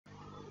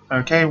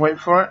Okay, wait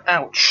for it.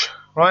 Ouch.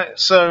 Right,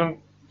 so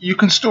you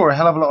can store a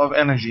hell of a lot of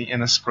energy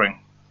in a spring.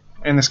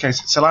 In this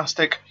case it's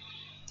elastic,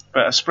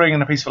 but a spring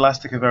and a piece of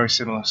elastic are very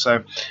similar.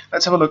 So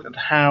let's have a look at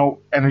how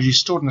energy is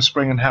stored in a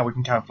spring and how we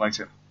can calculate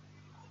it.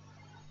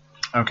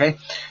 Okay,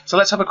 so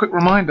let's have a quick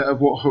reminder of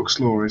what Hooke's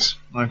law is.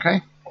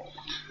 Okay,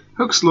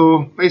 Hooke's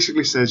law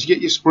basically says you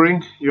get your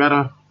spring, you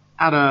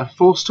add a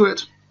force to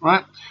it,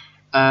 right?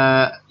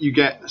 You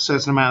get a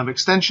certain amount of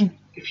extension.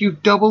 If you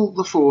double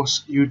the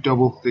force, you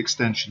double the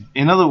extension.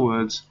 In other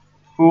words,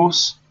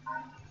 force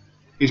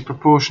is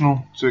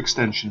proportional to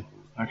extension.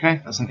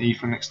 Okay, that's an E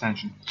for an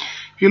extension.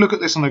 If you look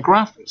at this on a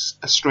graph, it's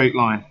a straight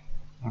line.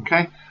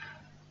 Okay,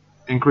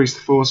 increase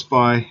the force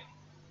by a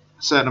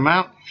certain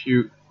amount. If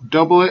you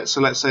double it,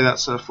 so let's say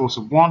that's a force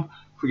of 1.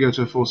 If we go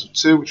to a force of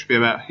 2, which would be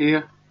about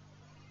here,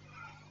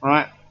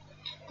 right,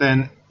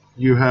 then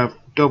you have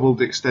doubled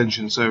the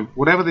extension. So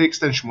whatever the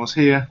extension was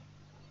here,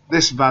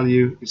 this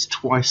value is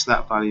twice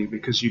that value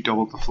because you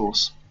doubled the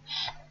force.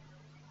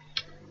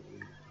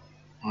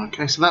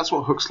 Okay, so that's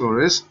what Hooke's law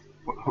is,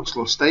 what Hooke's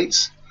law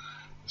states.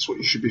 That's what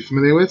you should be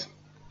familiar with.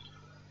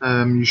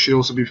 You should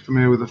also be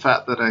familiar with the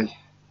fact that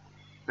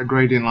a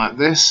gradient like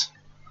this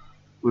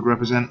would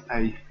represent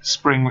a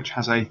spring which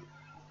has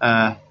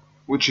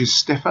which is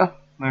stiffer.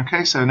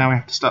 Okay, so now we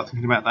have to start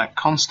thinking about that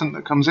constant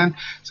that comes in.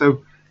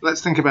 So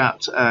let's think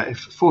about if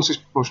force is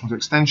proportional to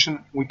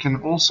extension, we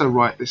can also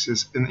write this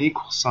as an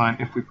equal sign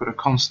if we put a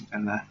constant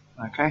in there.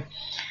 Okay,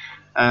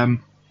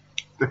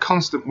 the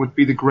constant would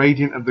be the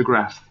gradient of the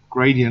graph.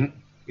 Gradient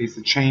is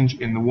the change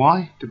in the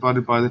y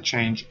divided by the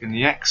change in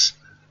the x.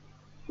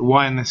 The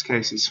y in this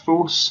case is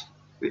force,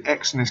 the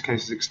x in this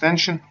case is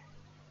extension,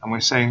 and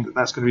we're saying that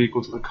that's going to be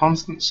equal to the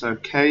constant, so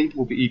k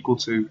will be equal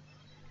to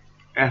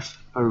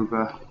f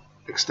over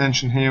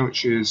extension here,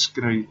 which is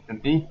going to be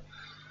an e.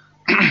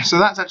 So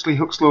that's actually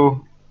Hooke's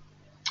law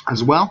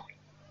as well,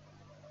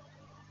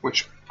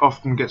 which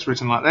often gets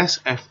written like this: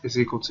 F is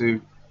equal to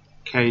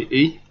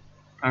KE.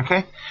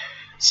 Okay,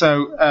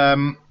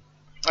 so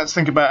let's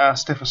think about our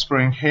stiffer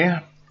spring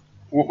here.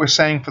 What we're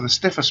saying for the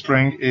stiffer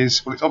spring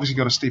is, well, it's obviously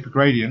got a steeper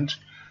gradient,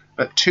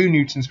 but 2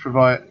 newtons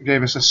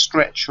gave us a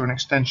stretch or an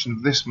extension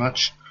of this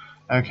much.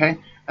 Okay,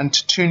 and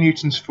 2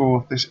 newtons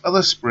for this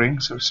other spring,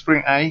 so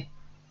spring A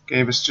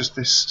gave us just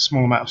this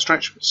small amount of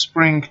stretch, but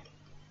spring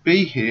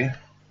B here,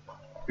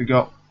 we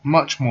got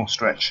much more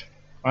stretch,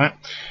 right?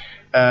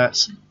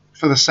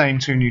 For the same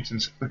 2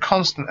 newtons. The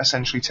constant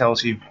essentially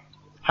tells you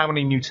how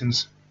many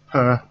newtons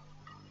per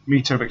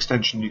meter of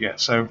extension you get.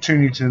 So 2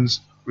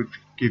 newtons would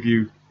give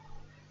you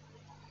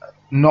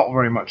not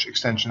very much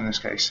extension in this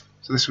case.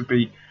 So this would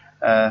be,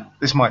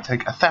 this might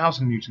take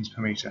 1,000 newtons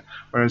per meter,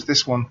 whereas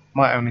this one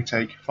might only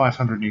take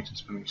 500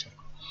 newtons per meter.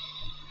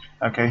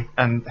 Okay,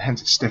 and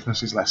hence its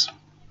stiffness is less.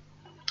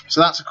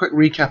 So that's a quick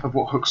recap of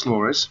what Hooke's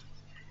law is.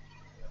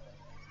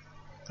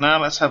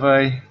 Now let's have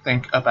a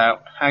think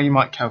about how you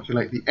might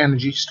calculate the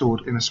energy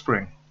stored in a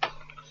spring.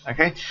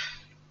 Okay,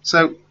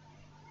 so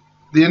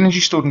the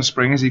energy stored in a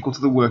spring is equal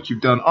to the work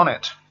you've done on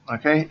it,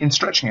 okay, in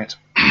stretching it.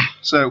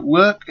 So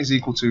work is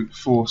equal to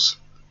force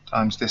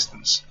times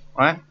distance,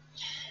 right?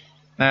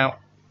 Now,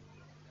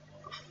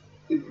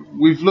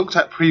 we've looked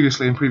at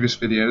previously in previous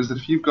videos that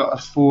if you've got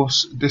a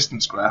force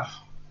distance graph,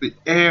 the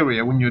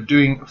area when you're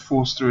doing a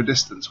force through a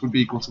distance would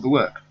be equal to the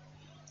work.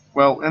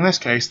 Well, in this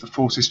case, the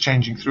force is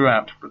changing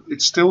throughout, but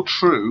it's still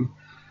true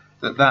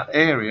that that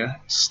area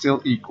is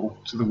still equal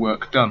to the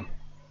work done.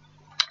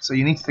 So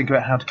you need to think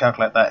about how to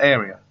calculate that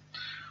area.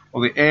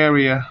 Well, the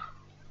area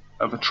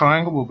of a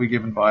triangle will be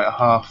given by a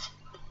half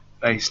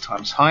base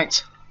times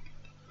height.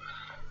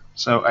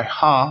 So a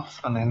half,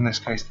 and in this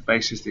case the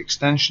base is the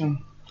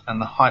extension,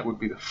 and the height would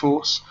be the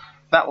force.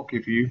 That will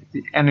give you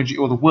the energy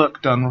or the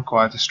work done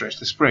required to stretch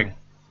the spring,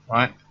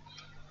 right?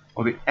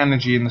 Or the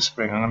energy in the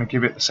spring. I'm going to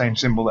give it the same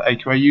symbol that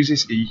AQA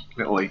uses, E,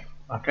 little e.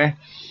 Okay,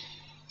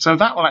 so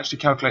that will actually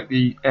calculate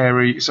the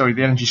area,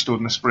 the energy stored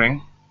in the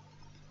spring,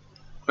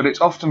 but it's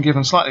often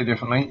given slightly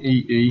differently.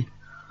 EE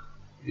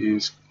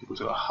is equal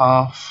to a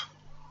half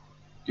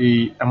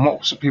E, and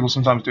what people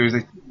sometimes do is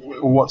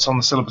or what's on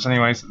the syllabus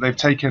anyway, is that they've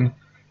taken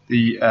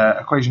the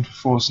equation for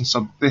force and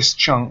subbed this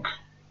chunk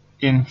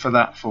in for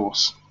that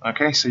force.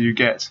 Okay, so you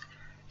get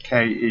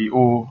KE,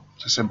 or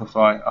to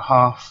simplify, a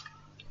half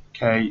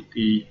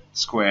KE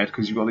squared,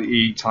 because you've got the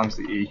E times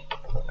the E.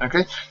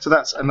 Okay, so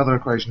that's another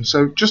equation.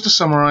 So just to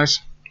summarize,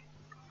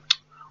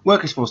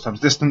 work is force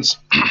times distance.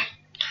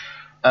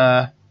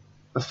 The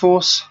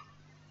force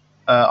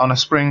on a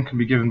spring can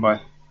be given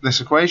by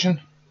this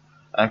equation.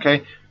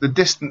 Okay, the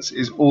distance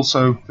is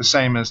also the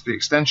same as the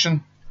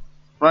extension,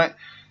 right?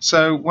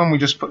 So when we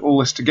just put all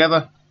this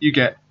together, you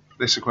get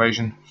this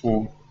equation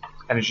for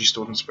energy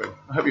stored in spring.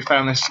 I hope you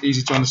found this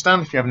easy to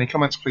understand. If you have any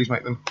comments, please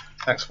make them.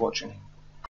 Thanks for watching.